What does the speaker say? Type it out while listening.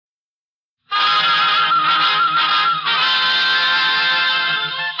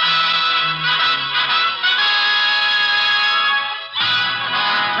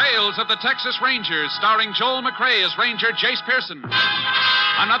of the Texas Rangers, starring Joel McRae as Ranger Jace Pearson.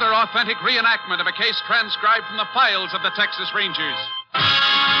 Another authentic reenactment of a case transcribed from the files of the Texas Rangers.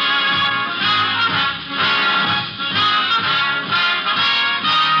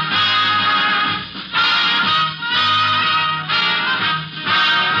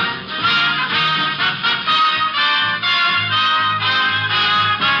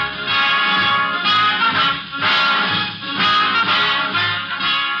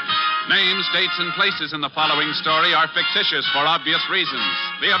 Names, dates, and places in the following story are fictitious for obvious reasons.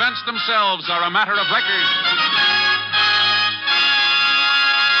 The events themselves are a matter of record.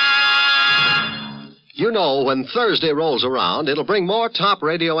 You know, when Thursday rolls around, it'll bring more top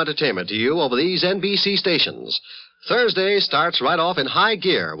radio entertainment to you over these NBC stations. Thursday starts right off in high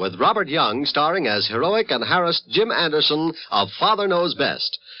gear with Robert Young starring as heroic and harassed Jim Anderson of Father Knows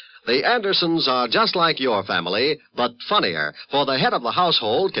Best. The Andersons are just like your family, but funnier, for the head of the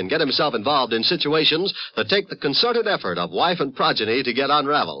household can get himself involved in situations that take the concerted effort of wife and progeny to get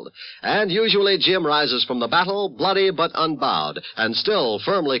unraveled. And usually Jim rises from the battle bloody but unbowed, and still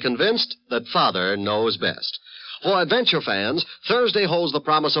firmly convinced that Father knows best. For adventure fans, Thursday holds the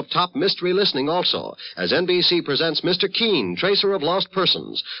promise of top mystery listening also, as NBC presents Mr. Keene, tracer of lost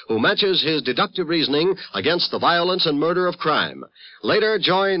persons, who matches his deductive reasoning against the violence and murder of crime. Later,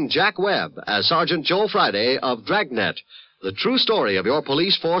 join Jack Webb as Sergeant Joe Friday of Dragnet, the true story of your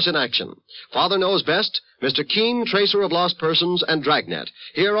police force in action. Father Knows Best, Mr. Keene, tracer of lost persons, and Dragnet.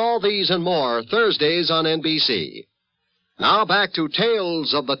 Hear all these and more Thursdays on NBC. Now back to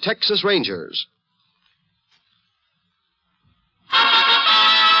Tales of the Texas Rangers.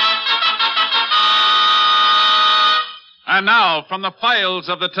 And now, from the files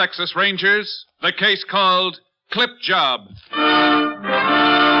of the Texas Rangers, the case called Clip Job.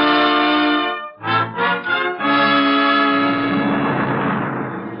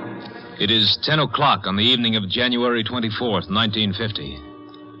 It is 10 o'clock on the evening of January 24th, 1950.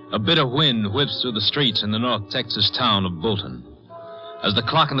 A bitter wind whips through the streets in the North Texas town of Bolton. As the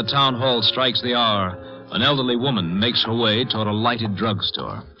clock in the town hall strikes the hour, an elderly woman makes her way toward a lighted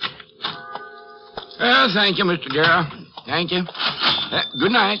drugstore. Thank you, Mr. Darrow. Thank you.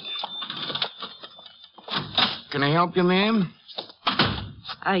 Good night. Can I help you, ma'am?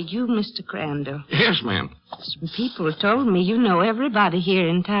 Are you Mr. Crandall? Yes, ma'am. Some people told me you know everybody here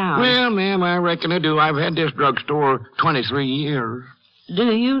in town. Well, ma'am, I reckon I do. I've had this drugstore 23 years.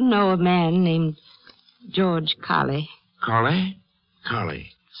 Do you know a man named George Colley? Colley?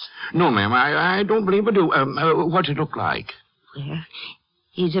 Colley. No, ma'am, I don't believe I do. What's it look like? Well,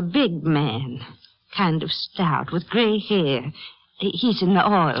 he's a big man, kind of stout, with gray hair. He's in the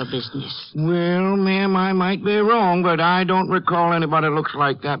oil business. Well, ma'am, I might be wrong, but I don't recall anybody looks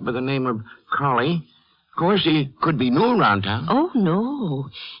like that by the name of Colley. Of course, he could be new around town. Oh, no.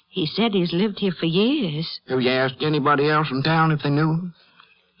 He said he's lived here for years. Have you asked anybody else in town if they knew?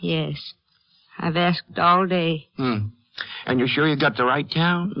 Yes. I've asked all day. And you're sure you got the right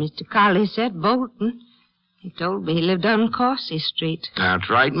town? Mr. Colley said Bolton. He told me he lived on Coursey Street. That's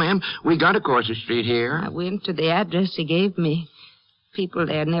right, ma'am. We got a Coursey Street here. I went to the address he gave me. People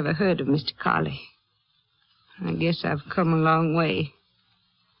there never heard of Mr. Colley. I guess I've come a long way.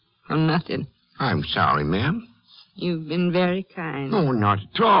 For nothing. I'm sorry, ma'am. You've been very kind. Oh, not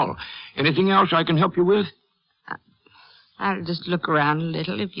at all. Anything else I can help you with? I'll just look around a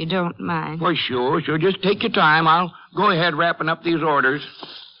little, if you don't mind. Well, sure. Just take your time. I'll go ahead wrapping up these orders.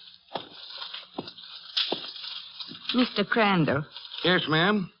 Mr. Crandall. Yes,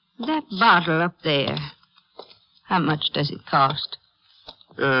 ma'am? That bottle up there, how much does it cost?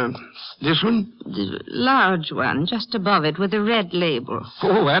 This one? The large one, just above it, with a red label.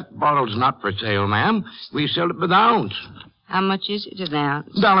 Oh, that bottle's not for sale, ma'am. We sell it by the ounce. How much is it an ounce?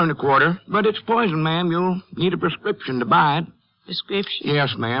 $1.25. But it's poison, ma'am. You'll need a prescription to buy it. Prescription?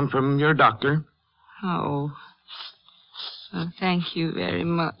 Yes, ma'am, from your doctor. Oh. Well, thank you very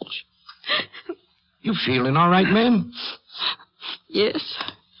much. You feeling all right, ma'am? Yes.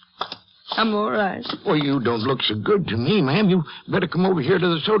 I'm all right. Well, you don't look so good to me, ma'am. You better come over here to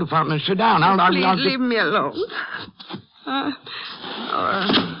the soda fountain and sit down. Please leave me alone.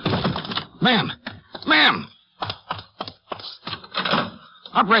 Ma'am!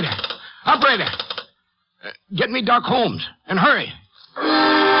 Operator! Get me Doc Holmes, and hurry.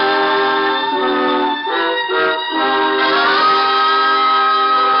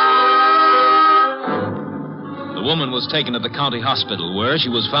 The woman was taken to the county hospital, where she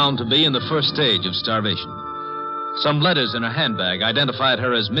was found to be in the first stage of starvation. Some letters in her handbag identified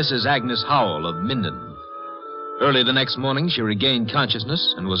her as Mrs. Agnes Howell of Minden. Early the next morning, she regained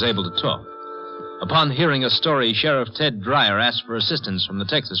consciousness and was able to talk. Upon hearing a story, Sheriff Ted Dreyer asked for assistance from the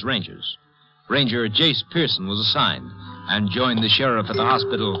Texas Rangers. Ranger Jace Pearson was assigned and joined the sheriff at the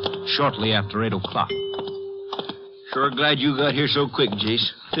hospital shortly after 8 o'clock. Sure glad you got here so quick, Jace.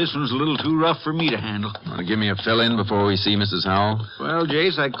 This one's a little too rough for me to handle. Want to give me a fill-in before we see Mrs. Howell? Well,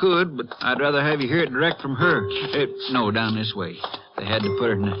 Jace, I could, but I'd rather have you hear it direct from her. No, down this way. They had to put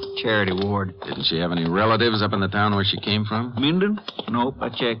her in a charity ward. Didn't she have any relatives up in the town where she came from? Minden? Nope, I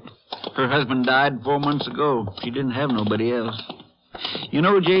checked. Her husband died 4 months ago. She didn't have nobody else. You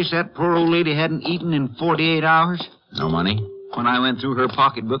know, Jace, that poor old lady hadn't eaten in 48 hours. No money? When I went through her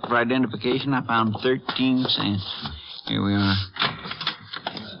pocketbook for identification, I found 13 cents. Here we are.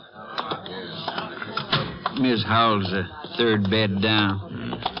 Ms. Howell's the third bed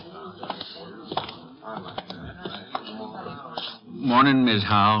down. Morning, Ms.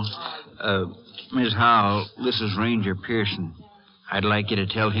 Howell. Ms. Howell, this is Ranger Pearson. I'd like you to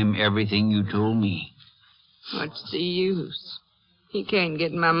tell him everything you told me. What's the use? He can't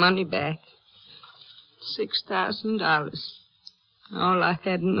get my money back. $6,000. All I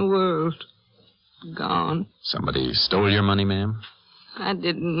had in the world. Gone. Somebody stole your money, ma'am? I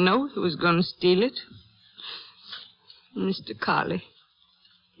didn't know he was going to steal it. Mr. Colley.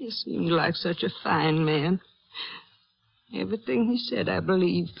 He seemed like such a fine man. Everything he said I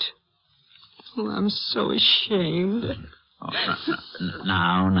believed. Oh, I'm so ashamed. Oh,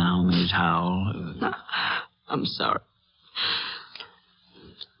 now, Miss Howell. I'm sorry.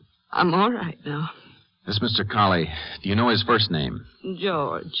 I'm all right now. This Mr. Colley, do you know his first name?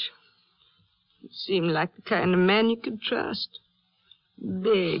 George. He seemed like the kind of man you could trust.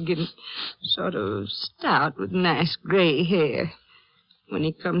 Big and sort of stout with nice gray hair. When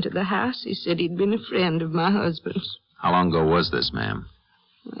he come to the house, he said he'd been a friend of my husband's. How long ago was this, ma'am?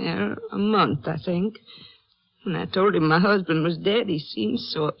 Well, a month, I think. When I told him my husband was dead, he seemed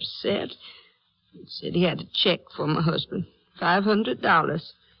so upset. He said he had a check for my husband.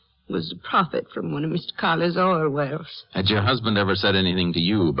 $500 was the profit from one of Mr. Colley's oil wells. Had your husband ever said anything to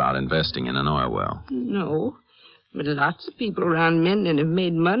you about investing in an oil well? No, but lots of people around Minden have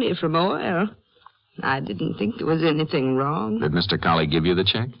made money from oil. I didn't think there was anything wrong. Did Mr. Colley give you the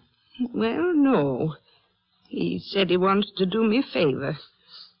check? Well, no. He said he wanted to do me a favor.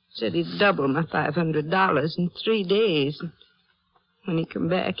 Said he'd double my $500 in 3 days. When he come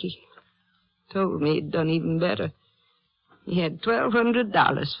back, he told me he'd done even better. He had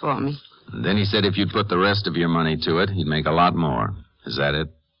 $1,200 for me. And then he said if you'd put the rest of your money to it, he'd make a lot more. Is that it?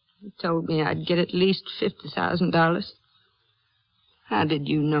 He told me I'd get at least $50,000. How did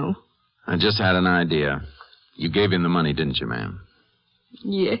you know? I just had an idea. You gave him the money, didn't you, ma'am?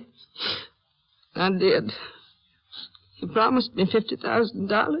 Yes, I did. He promised me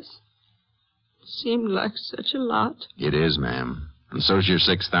 $50,000. Seemed like such a lot. It is, ma'am. And so's your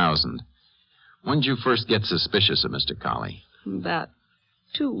 $6,000. When did you first get suspicious of Mr. Colley? About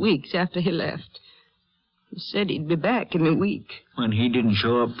 2 weeks after he left. He said he'd be back in a week. When he didn't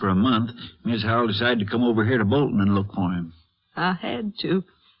show up for a month, Miss Howell decided to come over here to Bolton and look for him. I had to.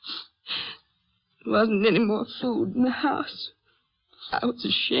 There wasn't any more food in the house. I was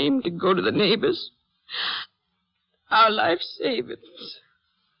ashamed to go to the neighbors. Our life savings.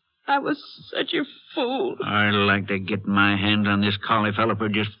 I was such a fool. I'd like to get my hands on this Colley fellow for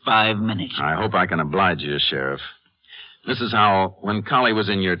just 5 minutes. I hope I can oblige you, Sheriff. Mrs. Howell, when Colley was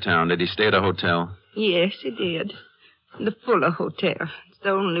in your town, did he stay at a hotel? Yes, he did. The Fuller Hotel. It's the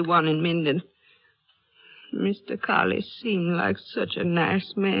only one in Minden. Mr. Colley seemed like such a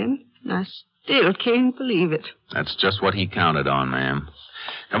nice man. I still can't believe it. That's just what he counted on, ma'am.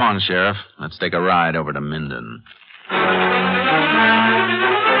 Come on, Sheriff. Let's take a ride over to Minden.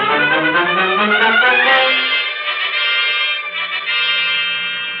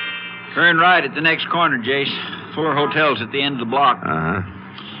 Turn right at the next corner, Jace. Fuller Hotel's at the end of the block. Uh-huh.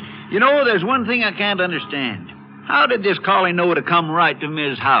 You know, there's one thing I can't understand. How did this Colley know to come right to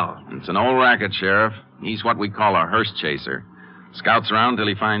Ms. Howell? It's an old racket, Sheriff. He's what we call a hearse chaser. Scouts around till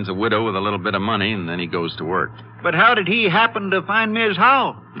he finds a widow with a little bit of money, and then he goes to work. But how did he happen to find Ms.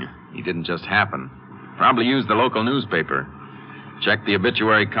 Howell? He didn't just happen. Probably used the local newspaper. Checked the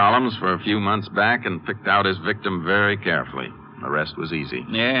obituary columns for a few months back and picked out his victim very carefully. The rest was easy.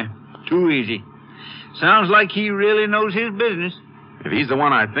 Yeah, too easy. Sounds like he really knows his business. If he's the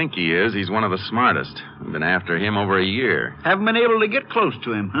one I think he is, he's one of the smartest. We've been after him over a year. Haven't been able to get close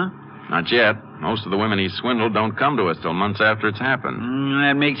to him, huh? Not yet. Most of the women he's swindled don't come to us till months after it's happened.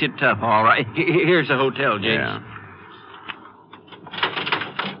 That makes it tough, all right. Here's the hotel, James. Yeah.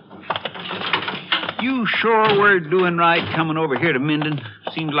 You sure we're doing right coming over here to Minden?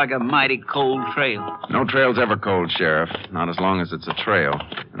 Seems like a mighty cold trail. No trail's ever cold, Sheriff. Not as long as it's a trail.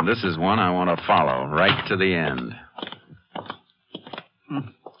 And this is one I want to follow right to the end.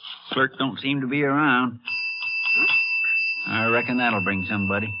 Clerk don't seem to be around. I reckon that'll bring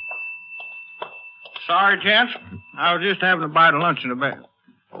somebody. Sorry, gents. I was just having a bite of lunch in the back.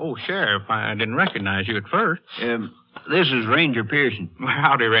 Oh, Sheriff, I didn't recognize you at first. This is Ranger Pearson.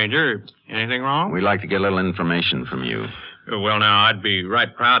 Howdy, Ranger. Anything wrong? We'd like to get a little information from you. Well, now, I'd be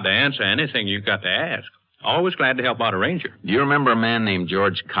right proud to answer anything you've got to ask. Always glad to help out a ranger. Do you remember a man named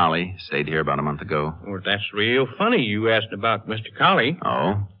George Colley? Stayed here about a month ago. Well, that's real funny you asked about Mr. Colley.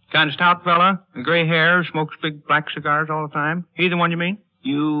 Oh? Kind of stout fella, gray hair, smokes big black cigars all the time. He the one you mean?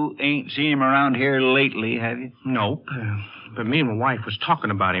 You ain't seen him around here lately, have you? Nope. But me and my wife was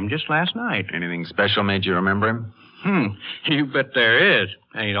talking about him just last night. Anything special made you remember him? You bet there is.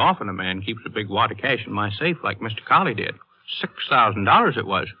 Ain't often a man keeps a big wad of cash in my safe like Mr. Colley did. $6,000 it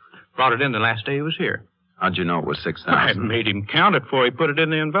was. Brought it in the last day he was here. How'd you know it was $6,000? I made him count it before he put it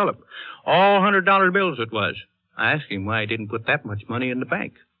in the envelope. All $100 bills it was. I asked him why he didn't put that much money in the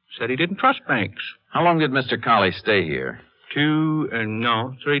bank. Said he didn't trust banks. How long did Mr. Colley stay here? 3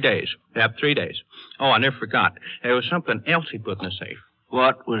 days. Yep, 3 days. Oh, I never forgot. There was something else he put in the safe.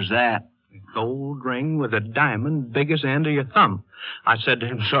 What was that? A gold ring with a diamond big as the end of your thumb. I said to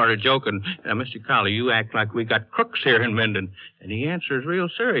him, sort of joking, Mr. Colley, you act like we got crooks here in Minden. And he answers real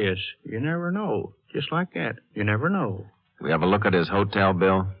serious. You never know. Just like that. You never know. We have a look at his hotel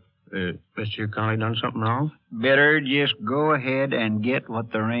bill? Mr. Colley done something wrong? Better just go ahead and get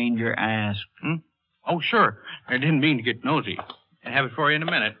what the ranger asked. Oh, sure. I didn't mean to get nosy. I'll have it for you in a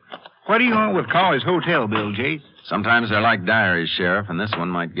minute. What do you want with Colley's hotel bill, Jase? Sometimes they're like diaries, Sheriff, and this one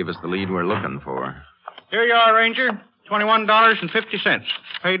might give us the lead we're looking for. Here you are, Ranger. $21.50.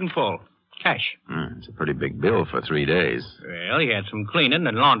 Paid in full. Cash. It's a pretty big bill for 3 days. Well, he had some cleaning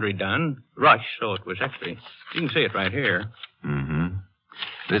and laundry done. Rush, so it was extra. You can see it right here. Mm-hmm.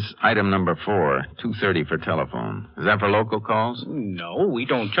 This item number 4, $2.30 for telephone. Is that for local calls? No, we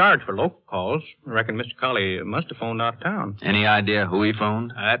don't charge for local calls. I reckon Mr. Colley must have phoned out of town. Any idea who he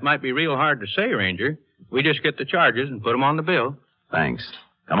phoned? That might be real hard to say, Ranger. We just get the charges and put them on the bill. Thanks.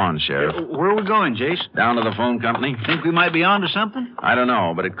 Come on, Sheriff. Where are we going, Jase? Down to the phone company. Think we might be on to something? I don't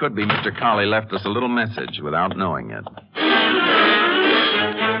know, but it could be Mr. Colley left us a little message without knowing it.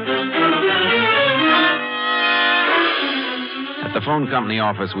 At the phone company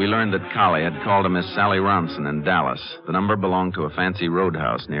office, we learned that Colley had called a Miss Sally Ronson in Dallas. The number belonged to a fancy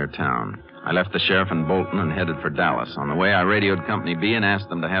roadhouse near town. I left the sheriff in Bolton and headed for Dallas. On the way, I radioed Company B and asked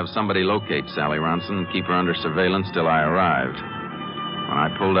them to have somebody locate Sally Ronson and keep her under surveillance till I arrived. When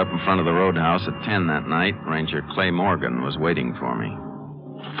I pulled up in front of the roadhouse at 10 that night, Ranger Clay Morgan was waiting for me.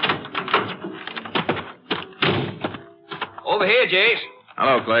 Over here, Jase.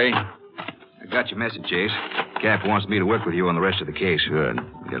 Hello, Clay. I got your message, Jase. Cap wants me to work with you on the rest of the case. Good.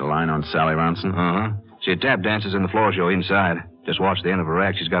 Get a line on Sally Ronson? Uh-huh. She tap dances in the floor show inside. Just watch the end of her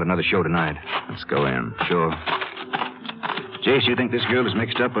act. She's got another show tonight. Let's go in. Sure. Jase, you think this girl is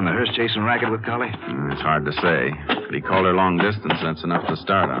mixed up in the hearse-chasing racket with Colley? It's hard to say. But he called her long distance. That's enough to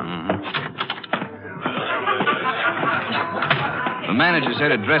start on. The manager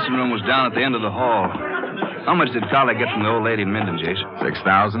said her dressing room was down at the end of the hall. How much did Colley get from the old lady in Minden, Jase?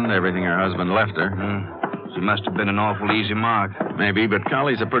 $6,000, everything her husband left her. She must have been an awful easy mark. Maybe, but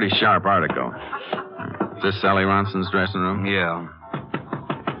Colley's a pretty sharp article. Is this Sally Ronson's dressing room? Yeah.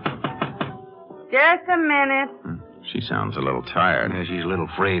 Just a minute. She sounds a little tired. Yeah, she's a little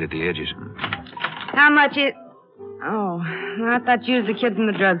frayed at the edges. How much is... Oh, I thought you was the kid from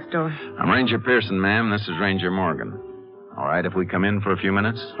the drugstore. I'm Ranger Pearson, ma'am. This is Ranger Morgan. All right, if we come in for a few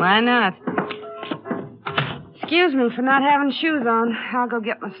minutes? Why not? Excuse me for not having shoes on. I'll go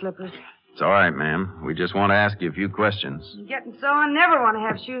get my slippers. It's all right, ma'am. We just want to ask you a few questions. I'm getting so I never want to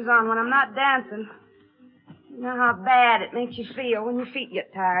have shoes on when I'm not dancing. You know how bad it makes you feel when your feet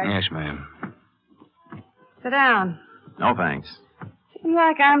get tired. Yes, ma'am. Sit down. No, thanks. Seems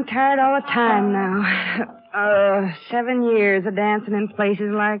like I'm tired all the time now. 7 years of dancing in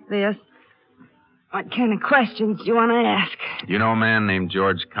places like this. What kind of questions do you want to ask? You know a man named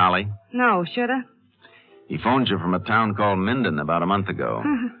George Colley? No, should I? He phoned you from a town called Minden about a month ago.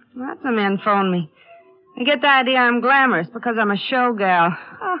 Lots of men phone me. They get the idea I'm glamorous because I'm a show gal.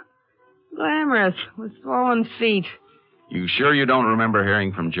 Oh, glamorous with swollen feet. You sure you don't remember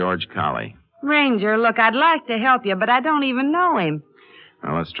hearing from George Colley? Ranger, look, I'd like to help you, but I don't even know him.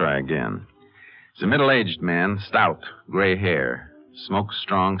 Well, let's try again. He's a middle-aged man, stout, gray hair, smokes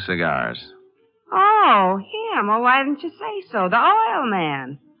strong cigars. Oh, him. Well, why didn't you say so? The oil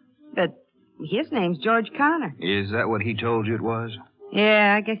man. But His name's George Connor. Is that what he told you it was?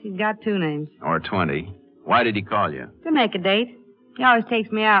 Yeah, I guess he's got 2 names. Or 20. Why did he call you? To make a date. He always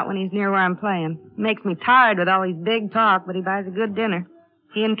takes me out when he's near where I'm playing. Makes me tired with all his big talk, but he buys a good dinner.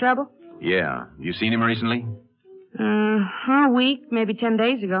 He in trouble? Yeah. You seen him recently? A week, maybe 10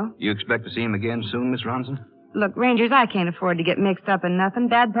 days ago. You expect to see him again soon, Miss Ronson? Look, Rangers, I can't afford to get mixed up in nothing.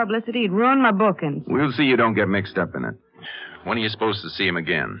 Bad publicity'd ruin my bookings. We'll see you don't get mixed up in it. When are you supposed to see him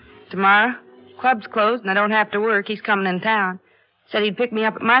again? Tomorrow. Club's closed and I don't have to work. He's coming in town. Said he'd pick me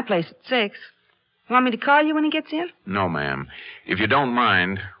up at my place at 6. Want me to call you when he gets in? No, ma'am. If you don't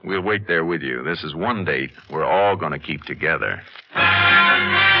mind, we'll wait there with you. This is one date we're all going to keep together.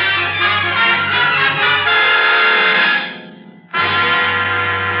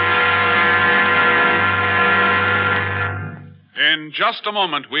 In just a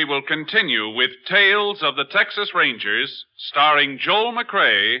moment, we will continue with Tales of the Texas Rangers, starring Joel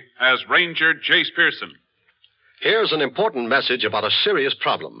McCrea as Ranger Jace Pearson. Here's an important message about a serious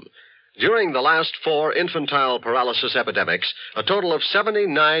problem. During the last 4 infantile paralysis epidemics, a total of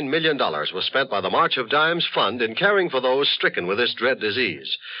 $79 million was spent by the March of Dimes Fund in caring for those stricken with this dread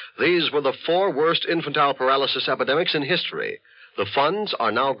disease. These were the 4 worst infantile paralysis epidemics in history. The funds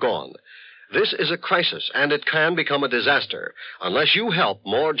are now gone. This is a crisis, and it can become a disaster. Unless you help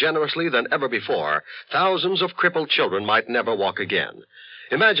more generously than ever before, thousands of crippled children might never walk again.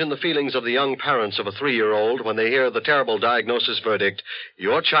 Imagine the feelings of the young parents of a 3-year-old when they hear the terrible diagnosis verdict,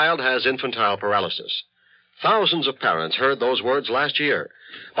 your child has infantile paralysis. Thousands of parents heard those words last year.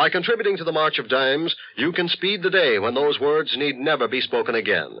 By contributing to the March of Dimes, you can speed the day when those words need never be spoken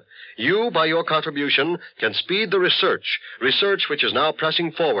again. You, by your contribution, can speed the research which is now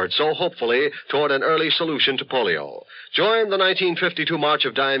pressing forward so hopefully toward an early solution to polio. Join the 1952 March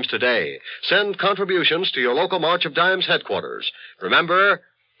of Dimes today. Send contributions to your local March of Dimes headquarters. Remember,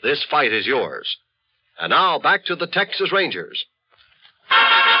 this fight is yours. And now, back to the Texas Rangers.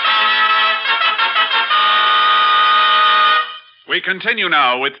 We continue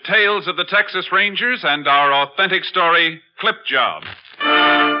now with Tales of the Texas Rangers and our authentic story, Clip Job.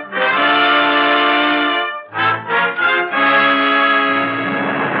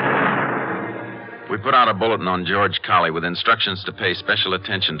 We put out a bulletin on George Colley with instructions to pay special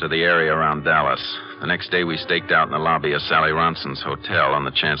attention to the area around Dallas. The next day, we staked out in the lobby of Sally Ronson's hotel on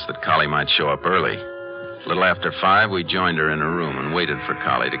the chance that Colley might show up early. A little after 5, we joined her in her room and waited for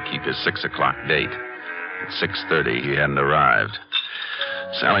Colley to keep his 6 o'clock date. At 6:30, he hadn't arrived.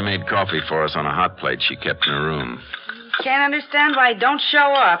 Sally made coffee for us on a hot plate she kept in her room. Can't understand why he don't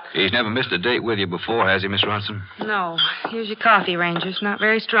show up. He's never missed a date with you before, has he, Miss Ronson? No. Here's your coffee, Rangers. Not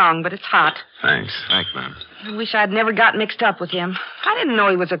very strong, but it's hot. Thanks. Thanks, ma'am. I wish I'd never got mixed up with him. I didn't know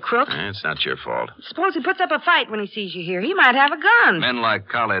he was a crook. It's not your fault. Suppose he puts up a fight when he sees you here. He might have a gun. Men like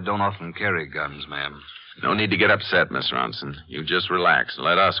Colley don't often carry guns, ma'am. No need to get upset, Miss Ronson. You just relax and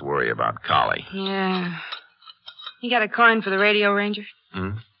let us worry about Colley. Yeah. You got a coin for the radio, Ranger?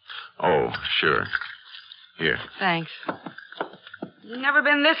 Oh, sure. Here. Thanks. You've never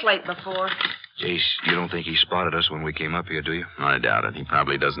been this late before. Jace, you don't think he spotted us when we came up here, do you? I doubt it. He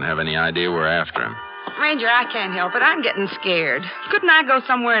probably doesn't have any idea we're after him. Ranger, I can't help it. I'm getting scared. Couldn't I go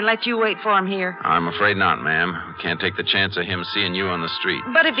somewhere and let you wait for him here? I'm afraid not, ma'am. We can't take the chance of him seeing you on the street.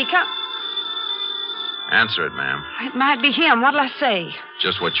 But if he comes... Answer it, ma'am. It might be him. What'll I say?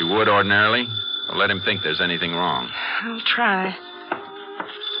 Just what you would ordinarily. Don't let him think there's anything wrong. I'll try.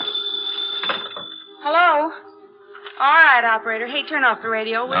 Hello? All right, operator. Hey, turn off the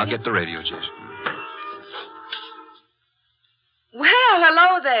radio, will I'll you? get the radio, Jace. Well,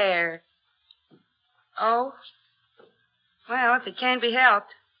 hello there. Oh? Well, if it can't be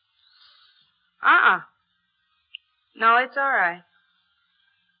helped. No, it's all right.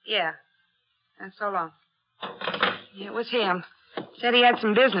 Yeah. And so long. Yeah, it was him. Said he had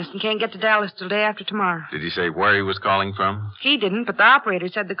some business and can't get to Dallas till day after tomorrow. Did he say where he was calling from? He didn't, but the operator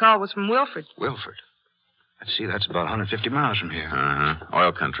said the call was from Wilford. Wilford? Let's see, that's about 150 miles from here.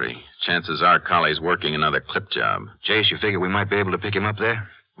 Oil country. Chances are Colley's working another clip job. Jace, you figure we might be able to pick him up there?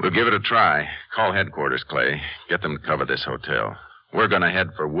 We'll give it a try. Call headquarters, Clay. Get them to cover this hotel. We're going to head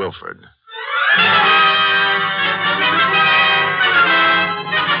for Wilford.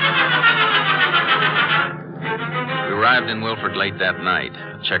 We arrived in Wilford late that night.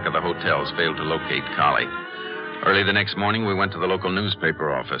 A check of the hotels failed to locate Colley. Early the next morning, we went to the local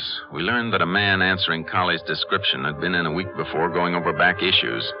newspaper office. We learned that a man answering Colley's description had been in a week before going over back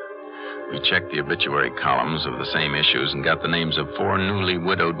issues. We checked the obituary columns of the same issues and got the names of 4 newly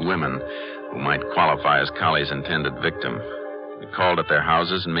widowed women who might qualify as Colley's intended victim. We called at their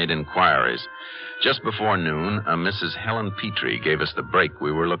houses and made inquiries. Just before noon, a Mrs. Helen Petrie gave us the break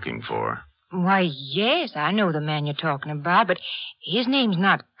we were looking for. Why, yes, I know the man you're talking about, but his name's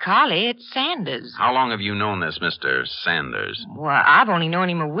not Collie, it's Sanders. How long have you known this Mr. Sanders? Well, I've only known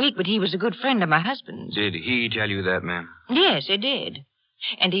him a week, but he was a good friend of my husband's. Did he tell you that, ma'am? Yes, he did.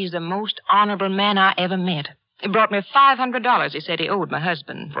 And he's the most honorable man I ever met. He brought me $500 he said he owed my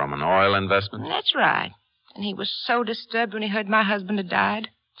husband. From an oil investment? That's right. And he was so disturbed when he heard my husband had died.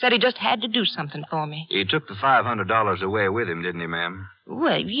 Said he just had to do something for me. He took the $500 away with him, didn't he, ma'am?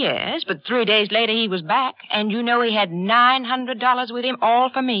 Well, yes, but 3 days later he was back, and you know he had $900 with him, all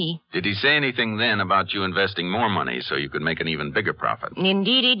for me. Did he say anything then about you investing more money so you could make an even bigger profit?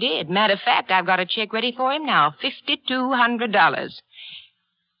 Indeed he did. Matter of fact, I've got a check ready for him now, $5,200.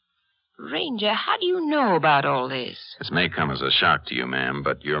 Ranger, how do you know about all this? This may come as a shock to you, ma'am,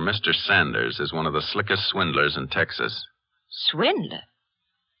 but your Mr. Sanders is one of the slickest swindlers in Texas. Swindler?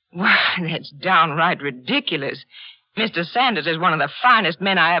 Why, that's downright ridiculous. Mr. Sanders is one of the finest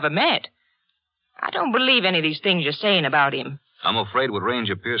men I ever met. I don't believe any of these things you're saying about him. I'm afraid what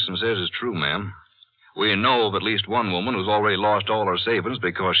Ranger Pearson says is true, ma'am. We know of at least one woman who's already lost all her savings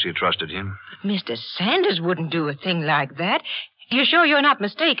because she trusted him. Mr. Sanders wouldn't do a thing like that. You're sure you're not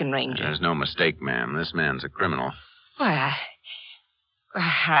mistaken, Ranger? There's no mistake, ma'am. This man's a criminal. Why,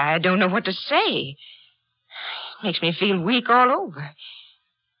 I don't know what to say. It makes me feel weak all over.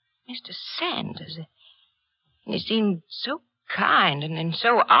 Mr. Sanders, he seemed so kind and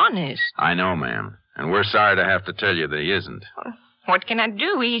so honest. I know, ma'am. And we're sorry to have to tell you that he isn't. What can I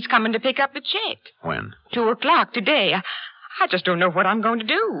do? He's coming to pick up the check. When? 2:00 today. I just don't know what I'm going to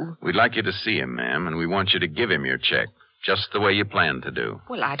do. We'd like you to see him, ma'am, and we want you to give him your check, just the way you planned to do.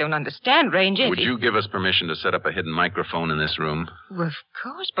 Well, I don't understand, Ranger. Would you give us permission to set up a hidden microphone in this room? Well, of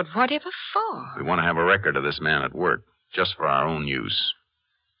course, but whatever for? We want to have a record of this man at work, just for our own use.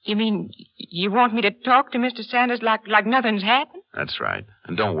 You mean you want me to talk to Mr. Sanders like nothing's happened? That's right.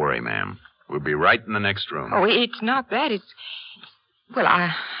 And don't worry, ma'am. We'll be right in the next room. Oh, it's not that. It's... Well,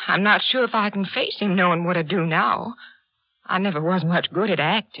 I'm not sure if I can face him knowing what I do now. I never was much good at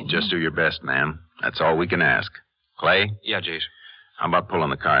acting. Just do your best, ma'am. That's all we can ask. Clay? Yeah, Jace. How about pulling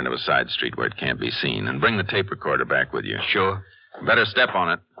the car into a side street where it can't be seen, and bring the tape recorder back with you? Sure. Better step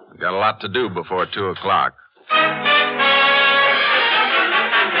on it. We've got a lot to do before 2:00.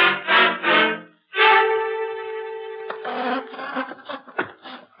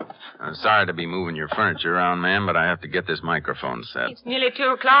 I'm sorry to be moving your furniture around, ma'am, but I have to get this microphone set. It's nearly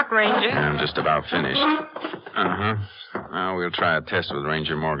 2:00, Ranger. I'm just about finished. Uh-huh. Now we'll try a test with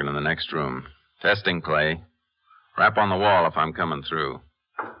Ranger Morgan in the next room. Testing, Clay. Rap on the wall if I'm coming through.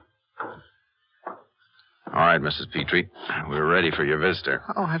 All right, Mrs. Petrie. We're ready for your visitor.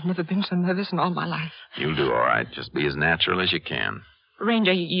 Oh, I've never been so nervous in all my life. You'll do all right. Just be as natural as you can.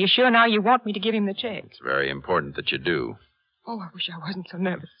 Ranger, you sure now you want me to give him the check? It's very important that you do. Oh, I wish I wasn't so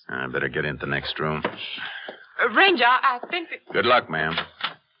nervous. I better get into the next room. Ranger, I think that... Good luck, ma'am.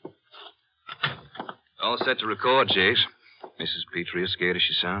 All set to record, Jace. Mrs. Petrie, as scared as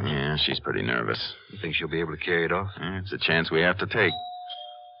she sounds? Yeah, she's pretty nervous. You think she'll be able to carry it off? Yeah, it's a chance we have to take.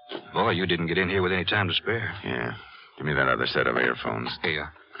 Boy, you didn't get in here with any time to spare. Yeah. Give me that other set of earphones.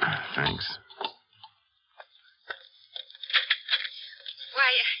 Here. Thanks.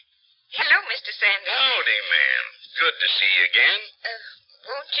 Why, hello, Mr. Sanders. Howdy, ma'am. Good to see you again.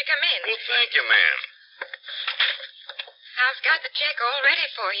 Won't you come in? Well, thank you, ma'am. I've got the check all ready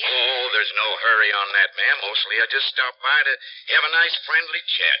for you. Oh, there's no hurry on that, ma'am. Mostly I just stopped by to have a nice friendly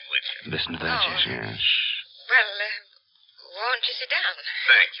chat with you. Listen to that, Oh. Jace. Yeah, shh. Well, won't you sit down?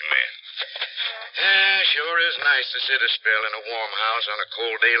 Thank you, ma'am. Sure is nice to sit a spell in a warm house on a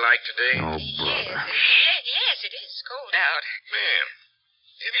cold day like today. Oh, brother. Yes, it is cold out. Ma'am,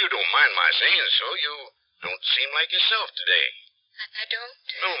 if you don't mind my saying so, you don't seem like yourself today. I don't?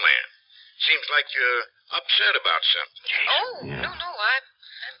 No, ma'am. Seems like you're upset about something. Oh, Yeah. no, I'm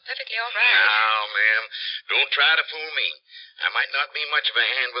perfectly all right. Now, ma'am, don't try to fool me. I might not be much of a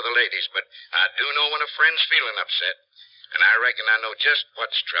hand with the ladies, but I do know when a friend's feeling upset. And I reckon I know just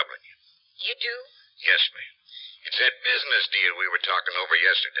what's troubling you. You do? Yes, ma'am. It's that business deal we were talking over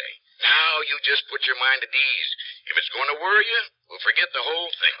yesterday. Now you just put your mind at ease. If it's going to worry you, we'll forget the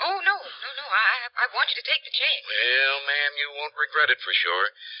whole thing. Oh, no. I want you to take the check. Well, ma'am, you won't regret it for sure.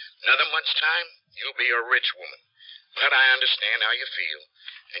 Another month's time, you'll be a rich woman. But I understand how you feel.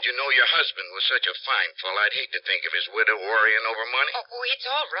 And you know your husband was such a fine fellow, I'd hate to think of his widow worrying over money. Oh, it's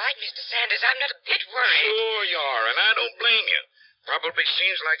all right, Mr. Sanders. I'm not a bit worried. Sure you are, and I don't blame you. Probably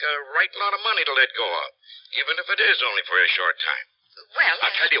seems like a right lot of money to let go of, even if it is only for a short time. Well,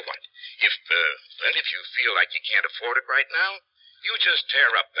 I'll tell you what. If you feel like you can't afford it right now, you just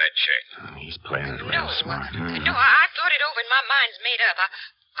tear up that check. He's playing it No, real smart. no, I thought it over and my mind's made up.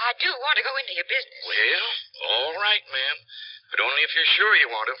 I do want to go into your business. Well, all right, ma'am. But only if you're sure you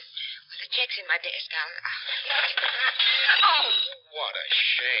want to. Well, the check's in my desk. Oh! What a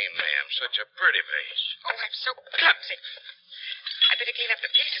shame, ma'am. Such a pretty face. Oh, I'm so clumsy. I better clean up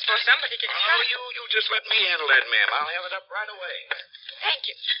the pieces before somebody gets Oh, hurt. you just let me handle that, ma'am. I'll have it up right away. Thank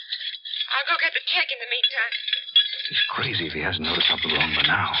you. I'll go get the check in the meantime. He's crazy if he hasn't noticed something wrong by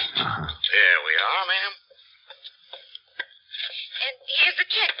now. There we are, ma'am. And here's the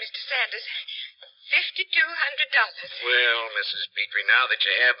check, Mr. Sanders. $5,200. Well, Mrs. Petrie, now that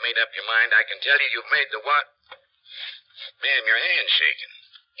you have made up your mind, I can tell you you've made the what? Ma'am, your hand's shaking.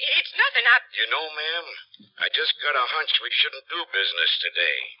 It's nothing. You know, ma'am, I just got a hunch we shouldn't do business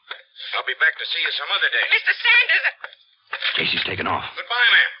today. I'll be back to see you some other day. Mr. Sanders! Casey's taken off. Goodbye,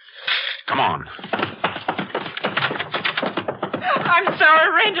 ma'am. Come on. I'm sorry,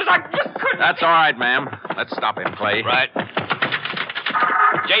 Rangers. I just couldn't. That's all right, ma'am. Let's stop him, Clay. Right.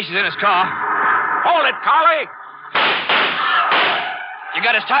 Jace is in his car. Hold it, Collie! You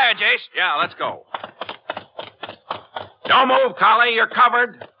got his tire, Jace? Yeah, let's go. Don't move, Collie. You're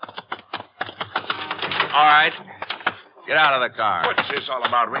covered. All right. Get out of the car. What's this all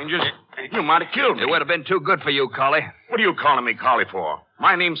about, Rangers? You might have killed me. It would have been too good for you, Collie. What are you calling me Collie for?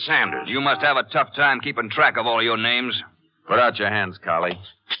 My name's Sanders. You must have a tough time keeping track of all your names. Put out your hands, Collie.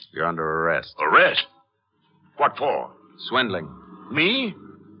 You're under arrest. Arrest? What for? Swindling. Me?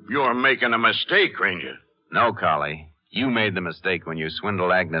 You're making a mistake, Ranger. No, Collie. You made the mistake when you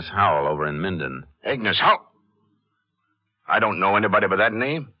swindled Agnes Howell over in Minden. Agnes Howell? I don't know anybody by that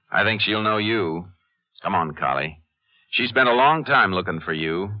name. I think she'll know you. Come on, Collie. She spent a long time looking for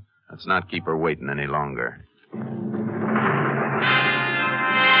you. Let's not keep her waiting any longer.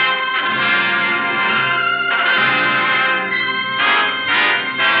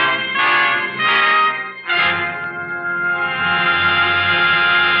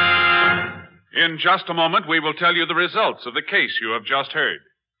 In just a moment, we will tell you the results of the case you have just heard.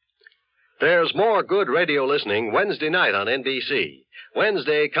 There's more good radio listening Wednesday night on NBC.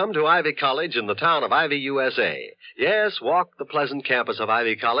 Wednesday, come to Ivy College in the town of Ivy, USA. Yes, walk the pleasant campus of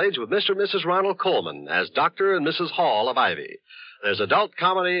Ivy College with Mr. and Mrs. Ronald Coleman as Dr. and Mrs. Hall of Ivy. There's adult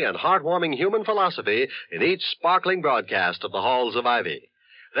comedy and heartwarming human philosophy in each sparkling broadcast of the halls of Ivy.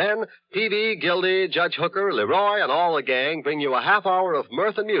 Then, Peavy, Gildy, Judge Hooker, Leroy, and all the gang bring you a half hour of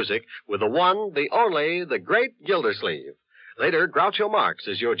mirth and music with the one, the only, the great Gildersleeve. Later, Groucho Marx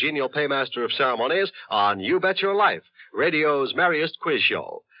is your genial paymaster of ceremonies on You Bet Your Life, radio's merriest quiz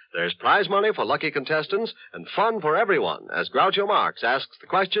show. There's prize money for lucky contestants and fun for everyone as Groucho Marx asks the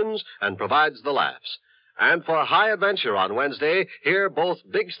questions and provides the laughs. And for high adventure on Wednesday, hear both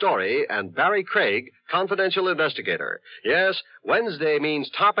Big Story and Barry Craig, confidential investigator. Yes, Wednesday means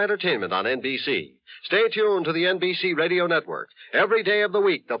top entertainment on NBC. Stay tuned to the NBC Radio Network. Every day of the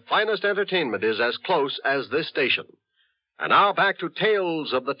week, the finest entertainment is as close as this station. And now back to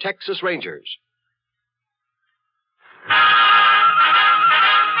Tales of the Texas Rangers.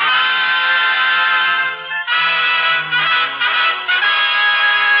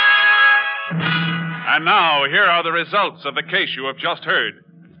 And now, here are the results of the case you have just heard.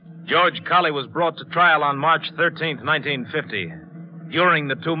 George Colley was brought to trial on March 13th, 1950. During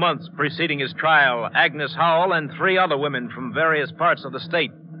the 2 months preceding his trial, Agnes Howell and 3 other women from various parts of the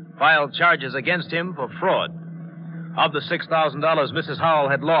state filed charges against him for fraud. Of the $6,000 Mrs. Howell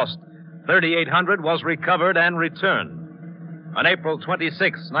had lost, $3,800 was recovered and returned. On April 26,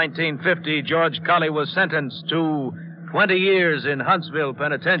 1950, George Colley was sentenced to 20 years in Huntsville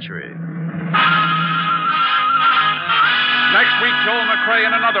Penitentiary. Next week, Joel McCrea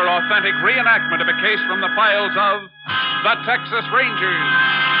in another authentic reenactment of a case from the files of the Texas Rangers.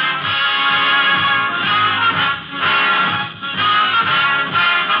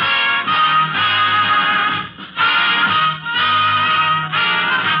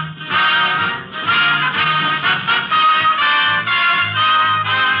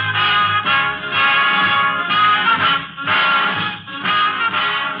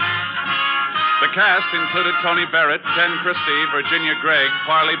 The cast included Tony Barrett, Ken Christie, Virginia Gregg,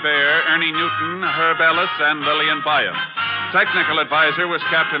 Parley Bear, Ernie Newton, Herb Ellis, and Lillian Byam. Technical advisor was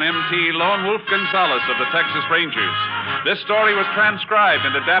Captain M.T. Lone Wolf Gonzalez of the Texas Rangers. This story was transcribed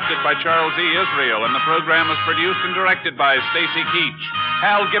and adapted by Charles E. Israel, and the program was produced and directed by Stacy Keach.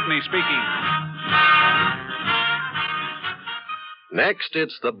 Hal Gibney speaking. Next,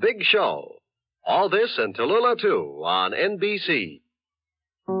 it's The Big Show. All this and Tallulah, too, on NBC.